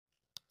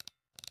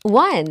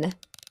1.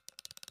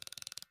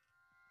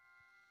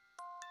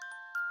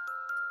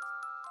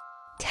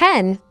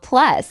 10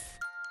 plus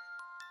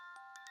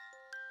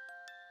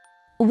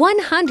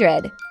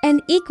 100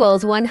 and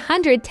equals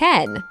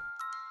 110.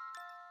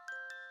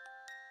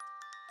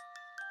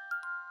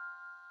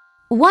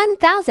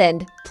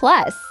 1,000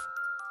 plus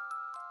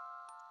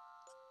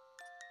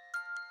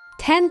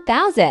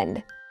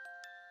 10,000.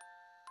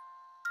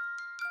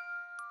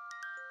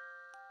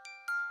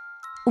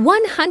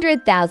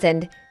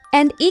 100,000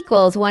 and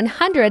equals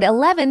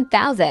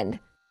 111,000.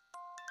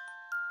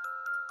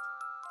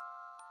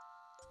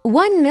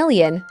 1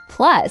 million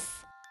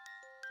plus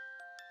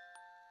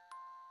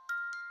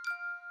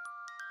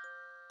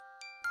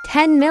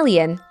 10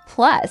 million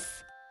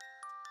plus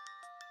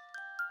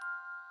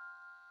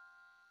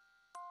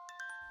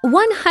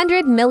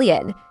 100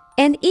 million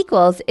and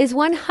equals is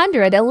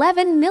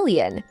 111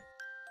 million.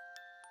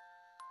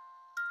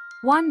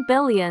 1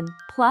 billion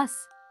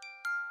plus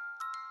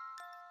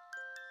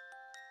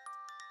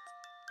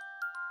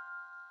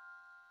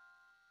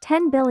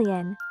 10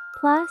 billion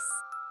plus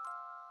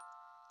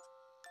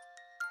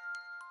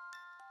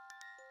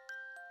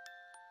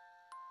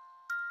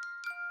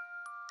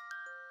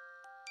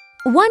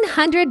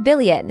 100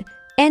 billion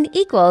and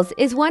equals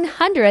is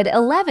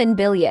 111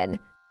 billion.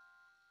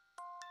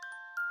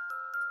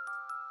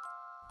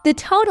 The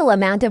total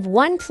amount of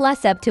 1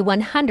 plus up to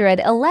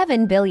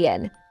 111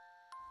 billion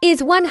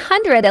is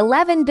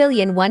 111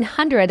 billion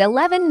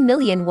 111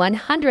 million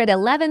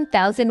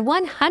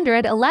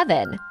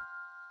 111,111.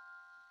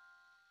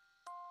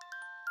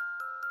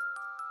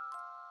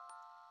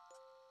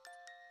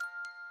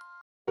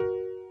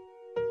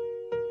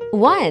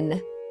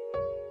 1.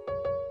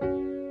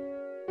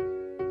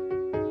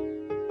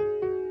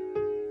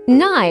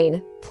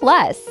 9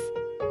 plus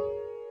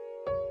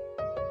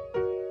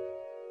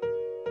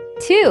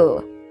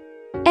 2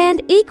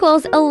 and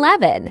equals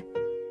 11.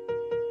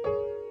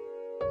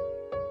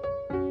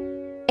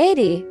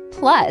 80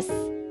 plus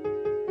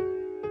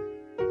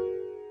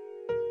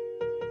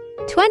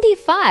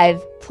 25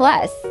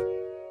 plus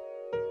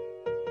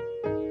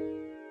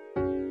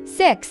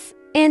 6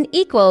 and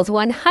equals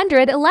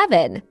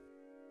 111.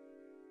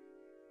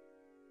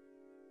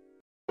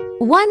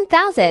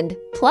 1,000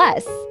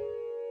 plus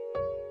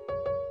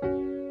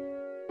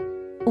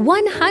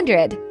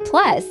 100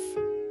 plus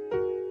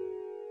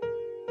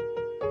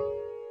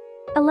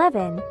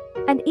 11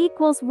 and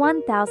equals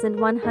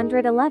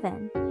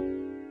 1,111.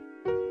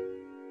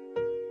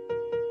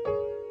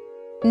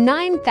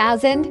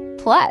 9,000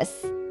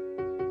 plus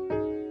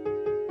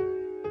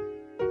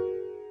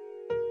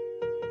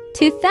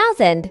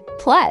 2,000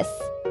 plus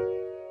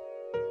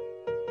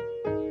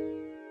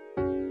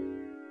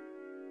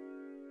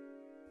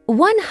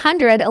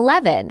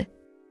 111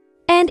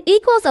 and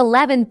equals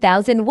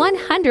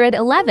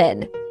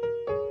 11,111.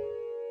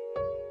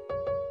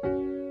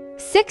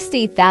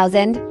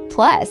 60,000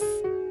 plus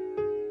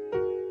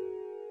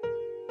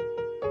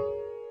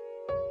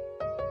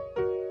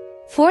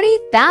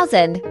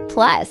 40,000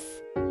 plus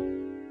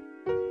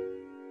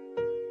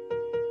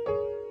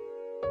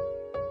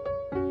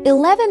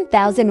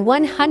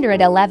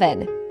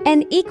 11,111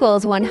 and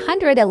equals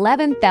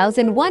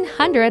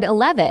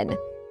 111,111.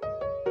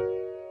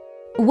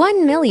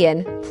 1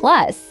 million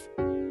plus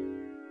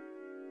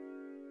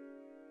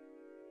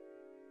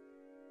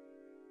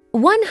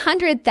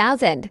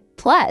 100,000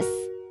 plus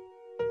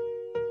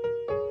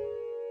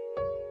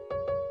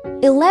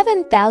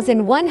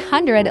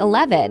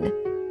 11,111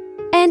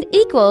 and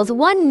equals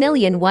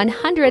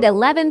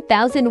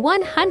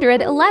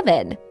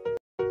 1,111,111.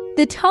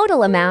 The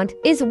total amount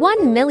is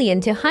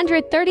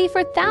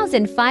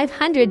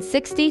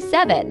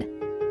 1,234,567.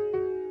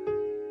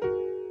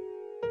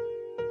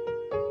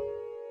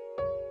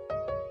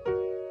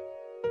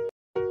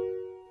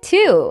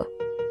 2.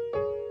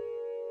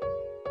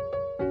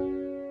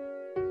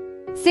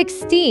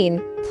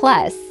 16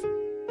 plus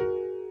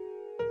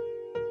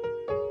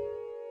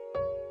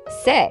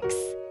 6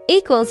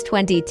 equals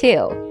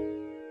 22.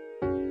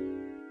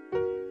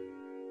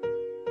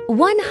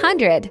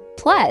 100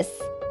 plus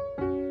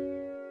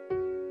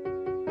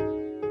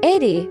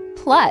 80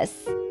 plus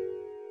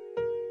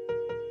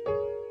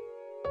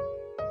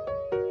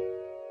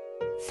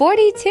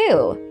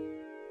 42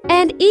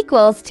 and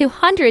equals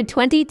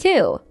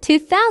 222.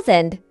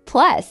 2,000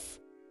 plus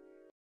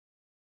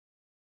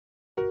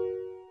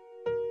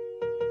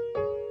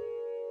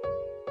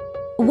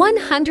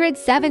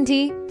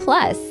 170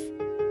 plus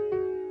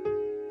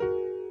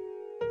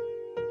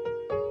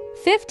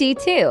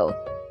 52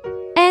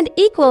 and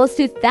equals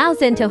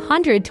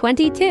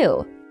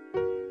 2,222.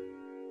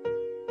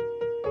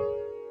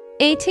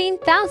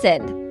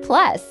 18,000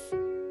 plus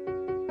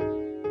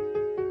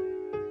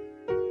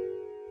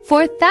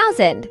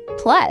 4,000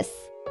 plus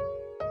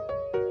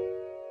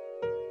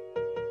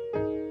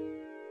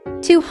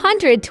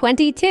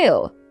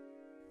 222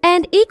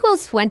 and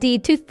equals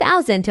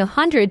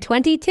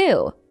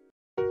 22,222.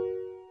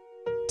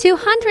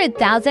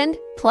 200,000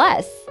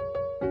 plus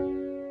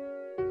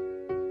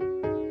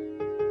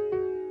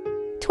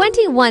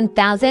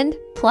 21,000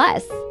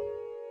 plus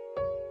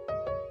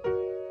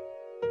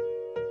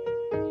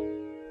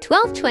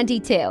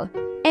 1222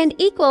 and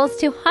equals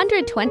to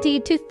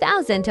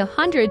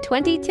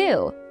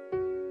 122,222.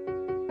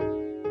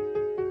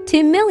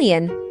 2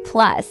 million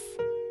plus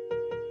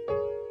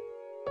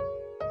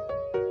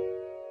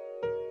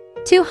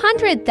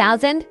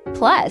 200,000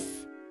 plus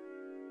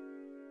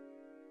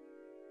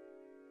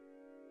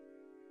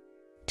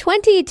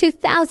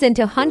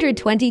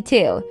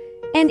 22,222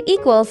 and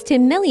equals to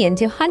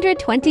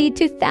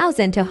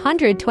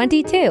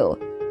 1,222,222.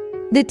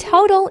 The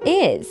total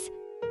is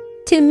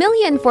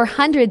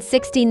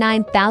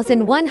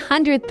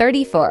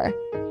 2,469,134.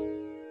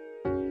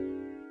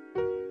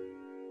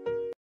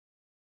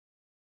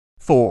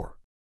 4.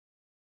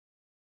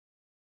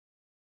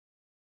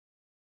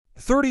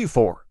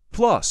 34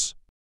 plus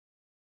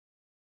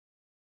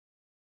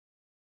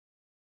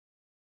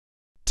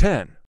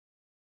 10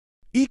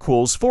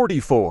 equals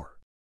 44.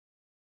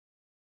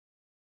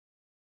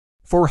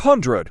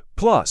 400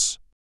 plus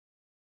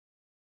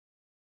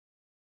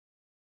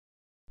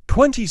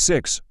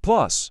 26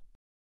 plus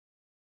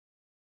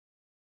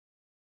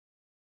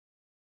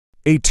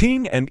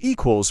 18 and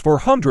equals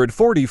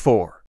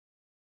 444.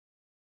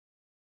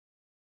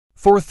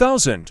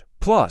 4,000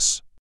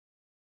 plus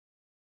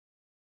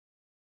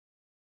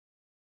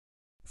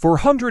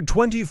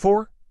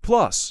 424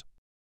 plus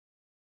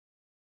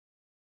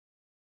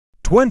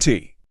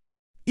 20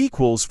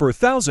 equals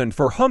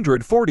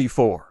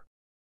 4,444.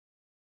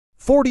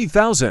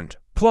 40,000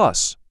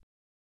 plus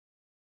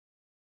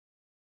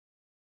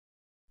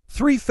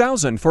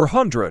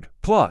 3,400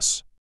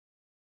 plus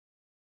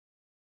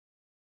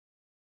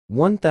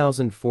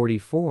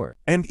 1,044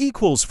 and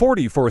equals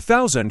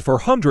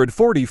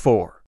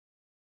 44,444.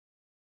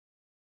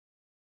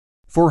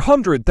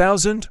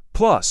 400,000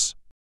 plus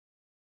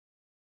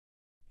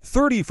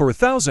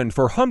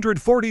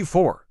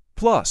 34,444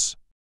 plus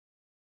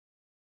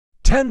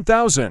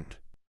 10,000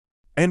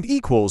 and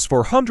equals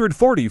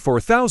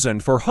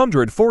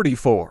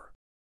 444,444.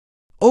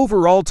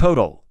 Overall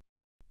total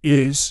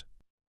is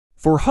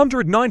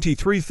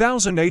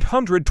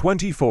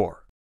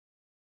 493,824.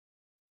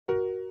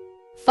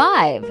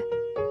 5.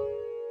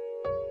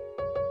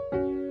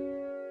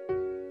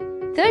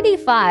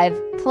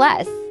 35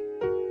 plus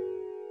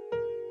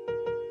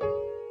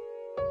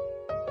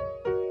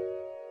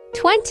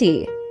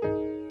 20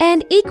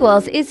 and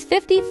equals is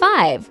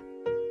 55.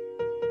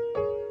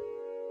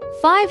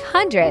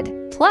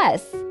 500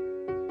 plus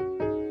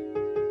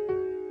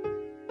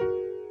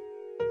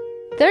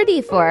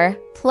 34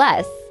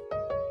 plus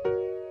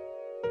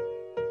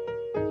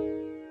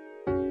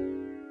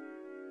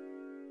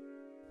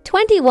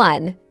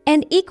 21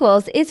 and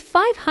equals is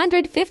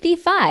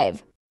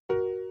 555.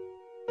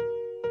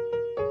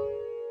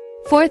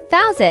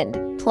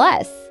 4,000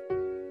 plus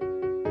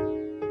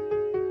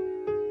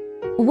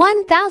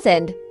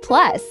 1,000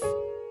 plus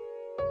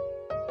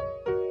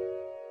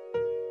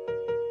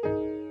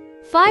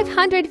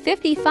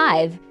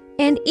 555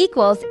 and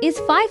equals is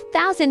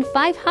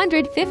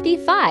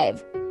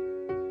 5,555.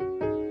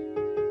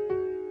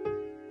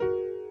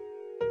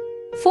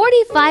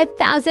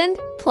 45,000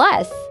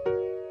 plus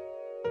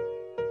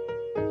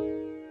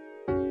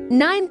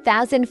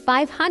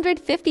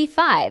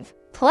 9,555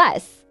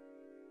 plus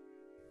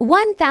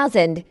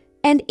 1,000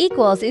 and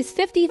equals is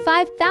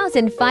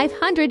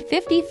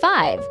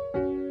 55,555.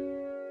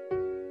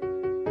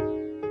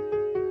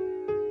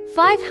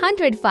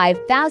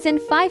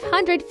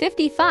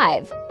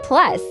 505,555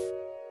 plus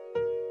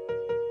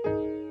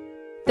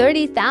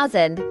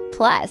 30,000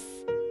 plus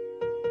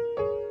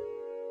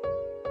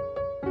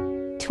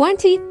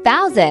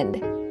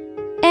 20,000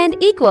 and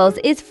equals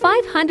is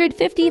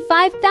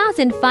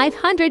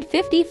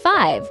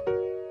 555,555.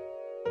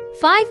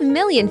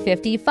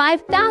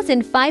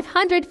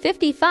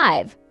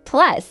 5,055,555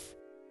 plus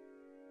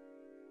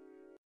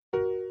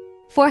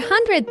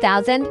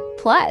 400,000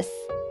 plus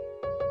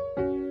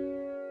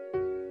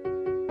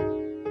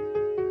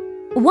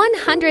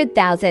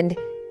 100,000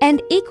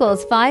 and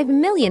equals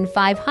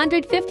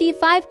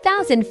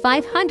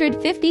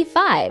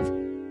 5,555,555.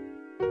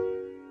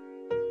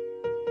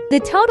 The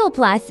total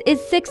plus is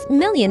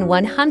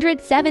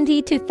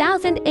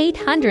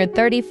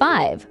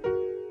 6,172,835.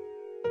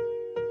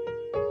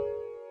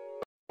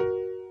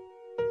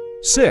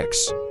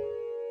 6.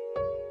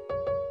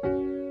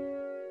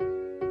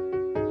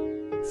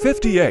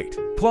 58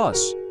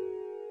 plus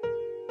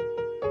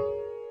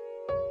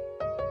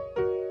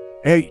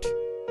 8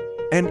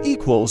 and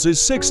equals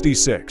is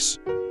 66.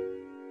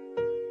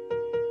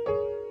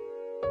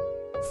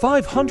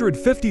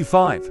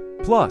 555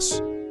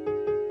 plus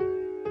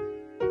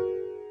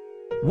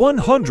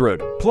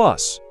 100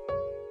 plus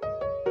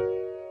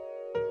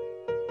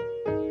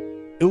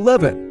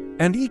 11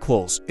 and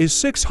equals is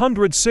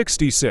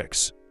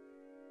 666.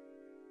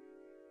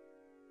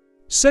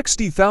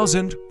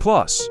 60,000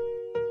 plus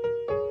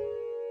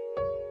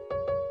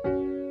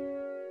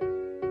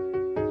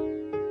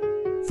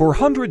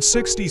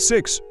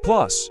 466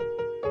 plus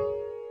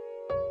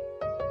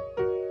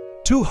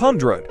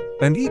 200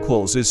 and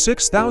equals is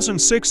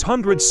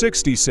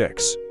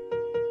 6,666.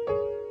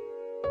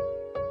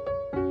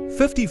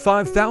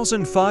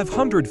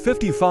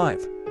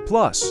 55,555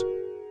 plus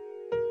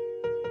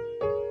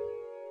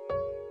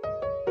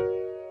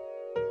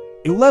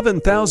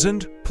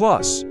 11,000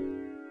 plus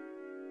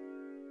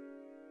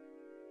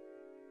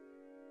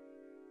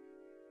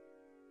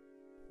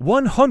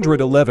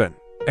 111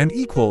 and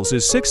equals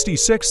is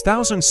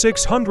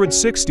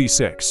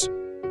 66,666.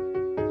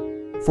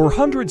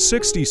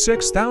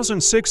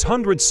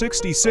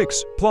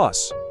 466,666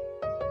 plus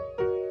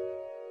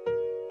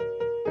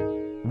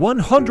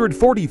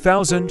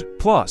 140,000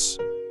 plus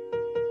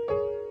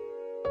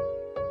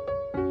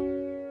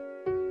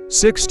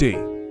 60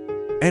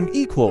 and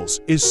equals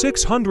is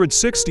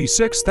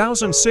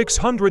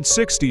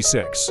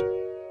 666,666.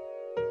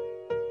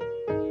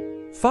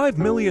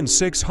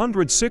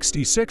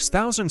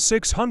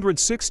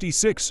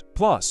 5,666,666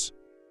 plus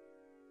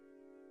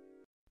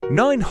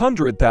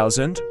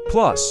 900,000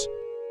 plus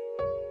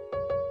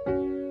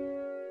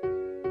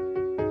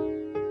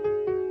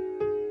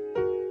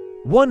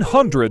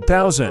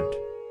 100,000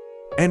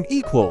 and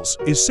equals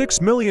is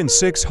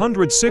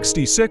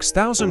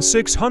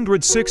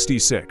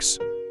 6,666,666.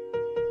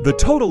 The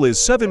total is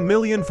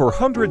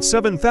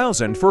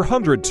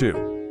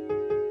 7,407,402.